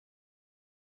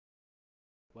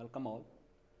Welcome all.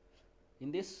 In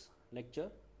this lecture,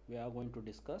 we are going to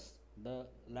discuss the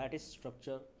lattice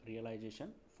structure realization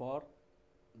for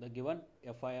the given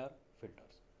FIR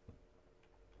filters.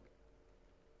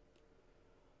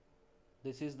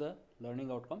 This is the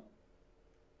learning outcome.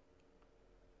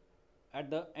 At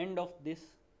the end of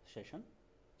this session,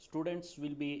 students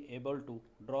will be able to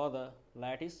draw the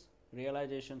lattice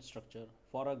realization structure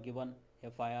for a given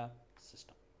FIR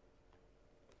system.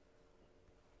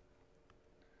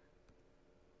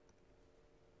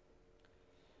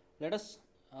 Let us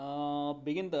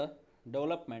begin the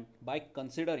development by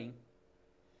considering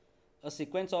a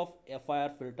sequence of FIR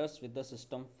filters with the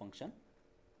system function.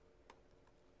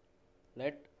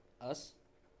 Let us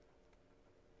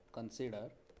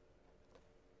consider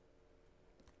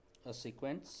a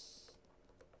sequence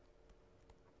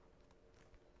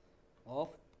of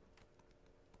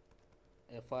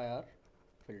FIR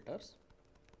filters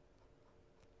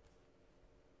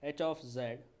h of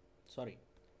z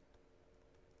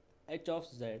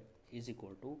is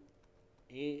equal to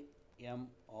am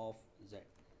of z,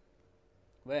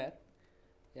 where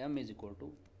m is equal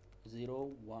to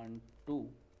 0, 1, 2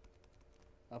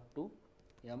 up to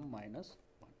m minus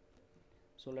 1.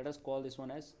 So let us call this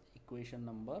one as equation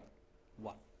number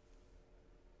 1.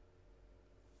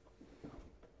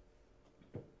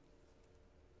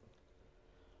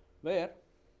 Where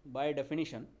by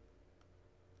definition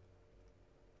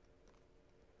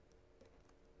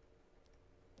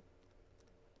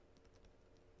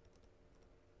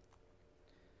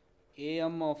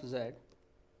am of z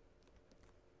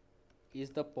is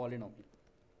the polynomial.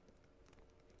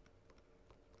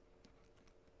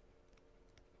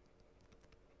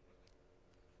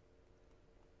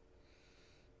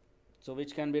 So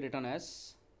which can be written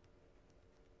as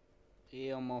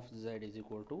am of z is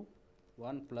equal to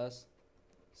 1 plus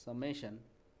summation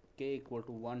k equal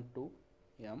to 1 to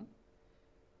m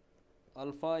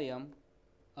alpha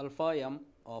m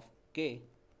of k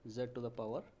z to the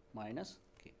power minus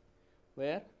k,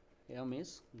 where m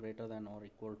is greater than or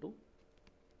equal to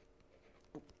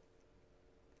 2.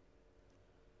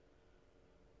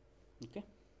 Okay,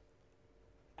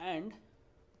 and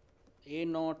a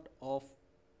naught of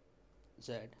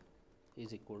z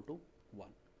is equal to 1.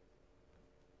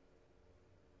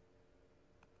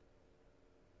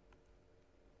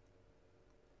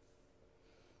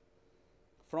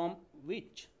 From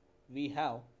which we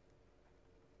have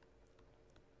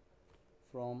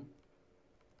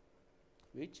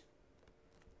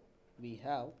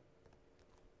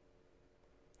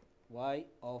y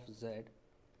of z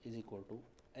is equal to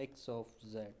x of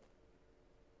z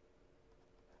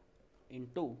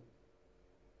into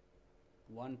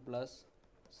 1 plus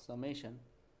summation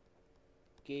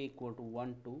k equal to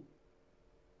 1 to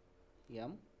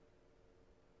m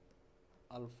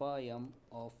alpha m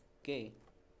of k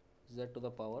z to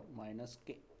the power minus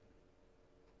k,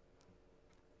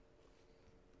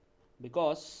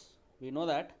 because we know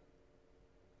that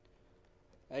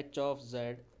h of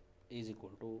z is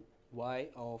equal to y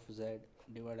of z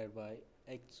divided by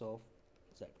x of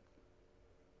z.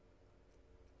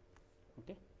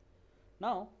 Okay,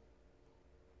 now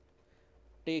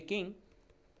taking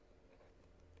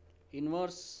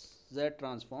inverse z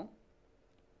transform,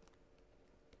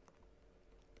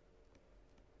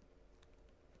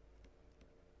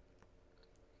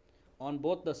 on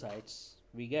both the sides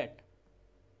we get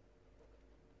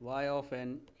y of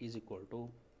n is equal to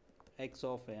x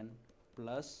of n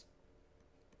plus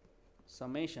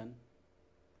summation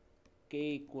k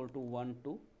equal to 1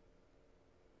 to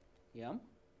m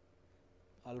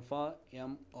alpha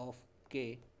m of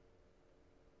k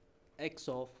x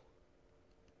of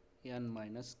n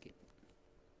minus k.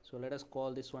 So let us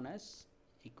call this one as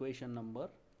equation number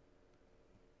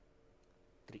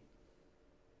 3.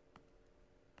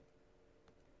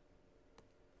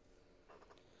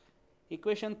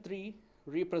 Equation 3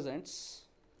 represents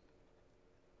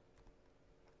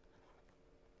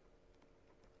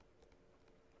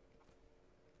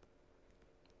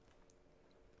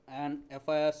an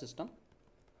FIR system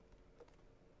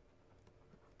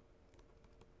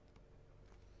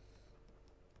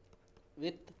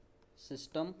with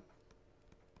system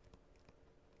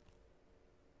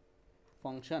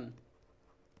function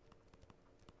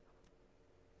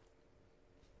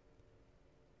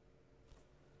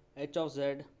h of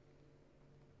z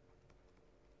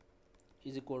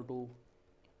is equal to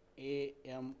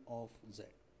am of z.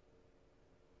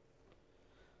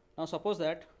 Now suppose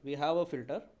that we have a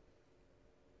filter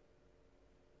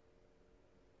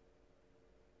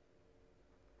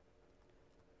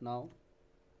now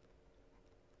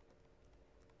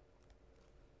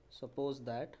suppose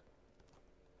that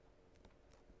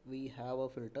we have a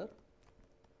filter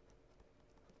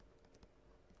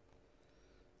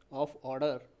of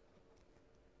order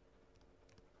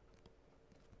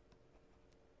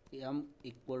m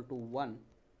equal to 1,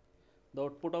 the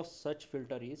output of such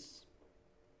filter is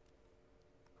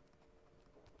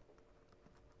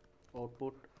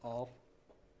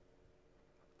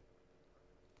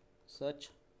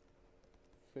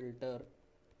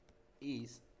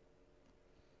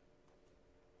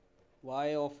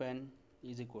y of n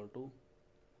is equal to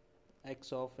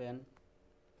x of n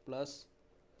plus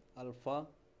alpha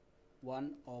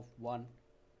 1 of 1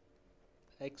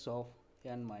 x of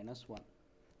n minus 1.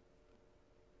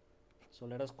 So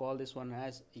let us call this one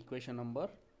as equation number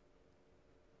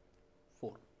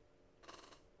 4.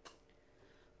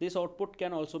 This output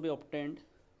can also be obtained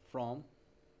from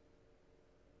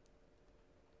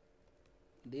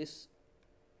this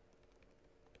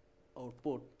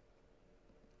output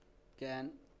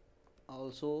can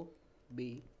also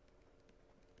be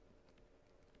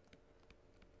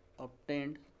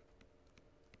obtained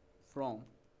from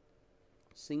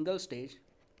single stage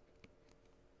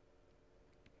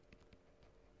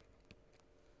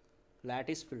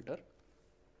lattice filter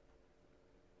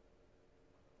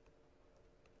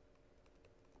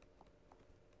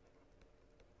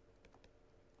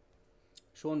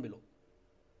shown below.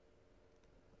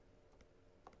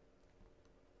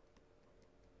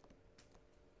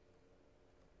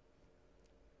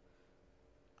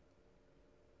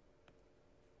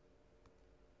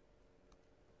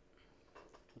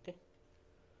 Okay,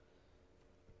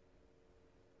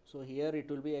 so here it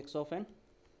will be x of n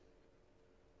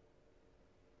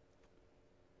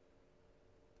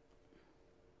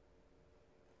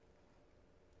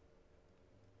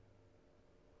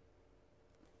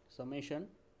summation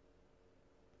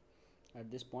at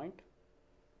this point.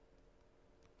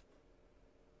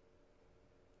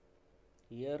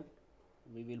 Here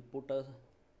we will put a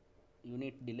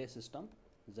unit delay system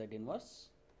Z inverse.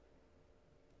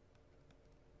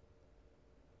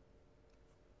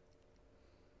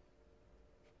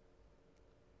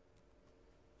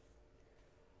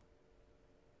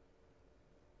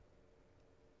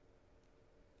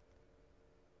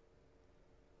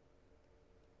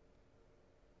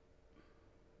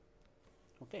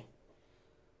 Okay,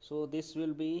 so this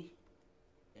will be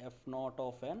f naught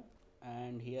of n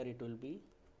and here it will be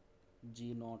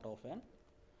g naught of n.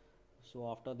 So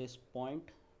after this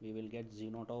point we will get g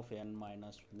naught of n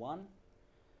minus 1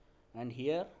 and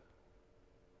here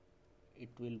it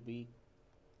will be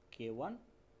k1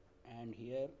 and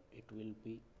here it will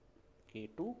be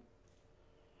k2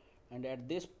 and at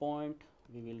this point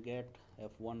we will get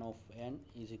f1 of n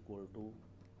is equal to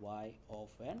y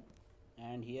of n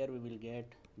and here we will get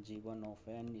g1 of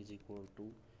n is equal to,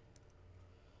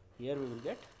 here we will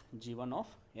get g1 of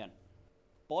n.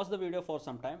 Pause the video for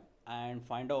some time and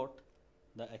find out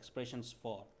the expressions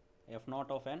for f naught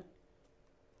of n,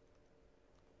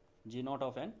 g naught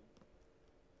of n,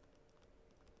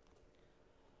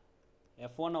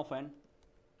 f1 of n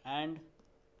and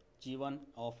g1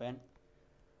 of n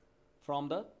from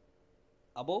the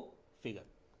above figure.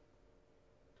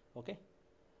 Okay,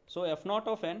 so f naught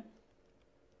of n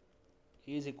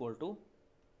is equal to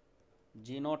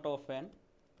g naught of n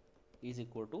is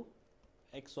equal to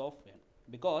x of n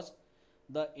because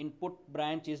the input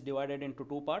branch is divided into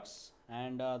two parts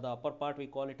and the upper part we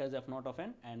call it as f naught of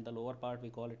n and the lower part we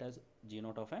call it as g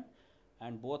naught of n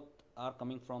and both are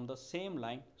coming from the same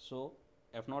line. So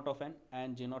f naught of n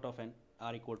and g naught of n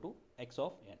are equal to x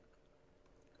of n.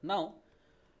 Now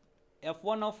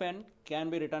f1 of n can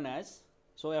be written as,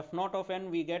 so f naught of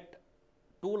n we get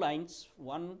two lines,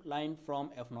 one line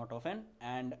from f naught of n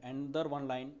and another one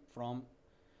line from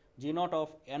g naught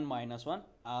of n minus 1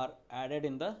 are added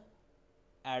in the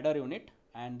adder unit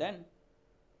and then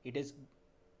it is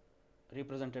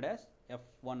represented as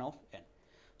f1 of n.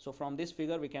 So from this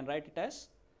figure we can write it as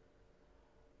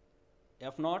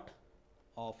f naught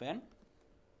of n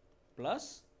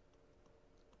plus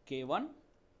k1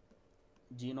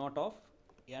 g naught of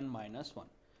n minus 1.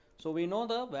 So we know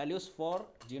the values for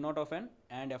g naught of n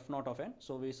and f naught of n.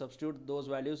 So we substitute those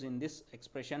values in this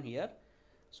expression here.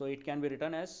 So it can be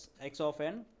written as x of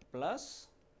n plus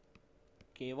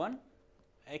k1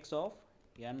 x of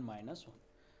n minus 1.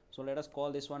 So let us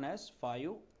call this one as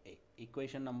 5a,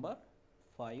 equation number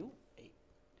 5a.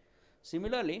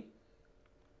 Similarly,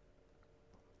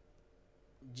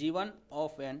 g1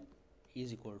 of n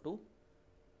is equal to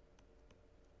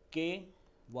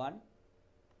k1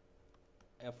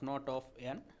 f naught of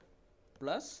n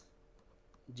plus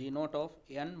g naught of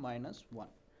n minus 1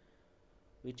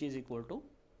 which is equal to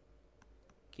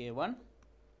k1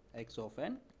 x of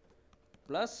n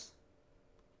plus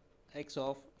x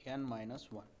of n minus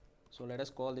 1. So let us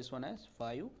call this one as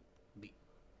 5b.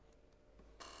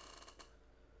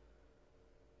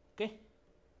 Okay.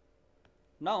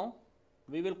 Now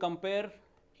we will compare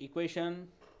equation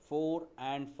 4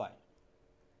 and 5.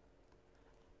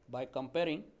 By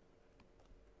comparing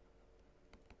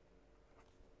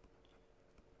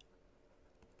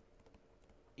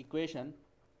equation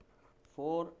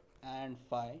 4 and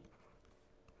 5,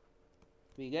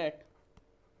 we get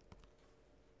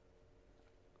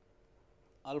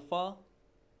alpha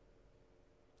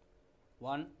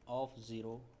 1 of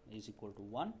 0 is equal to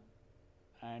 1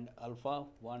 and alpha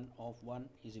 1 of 1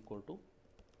 is equal to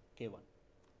k1.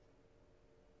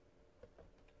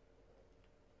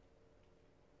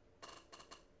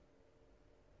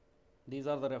 These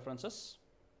are the references.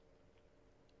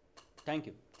 Thank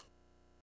you.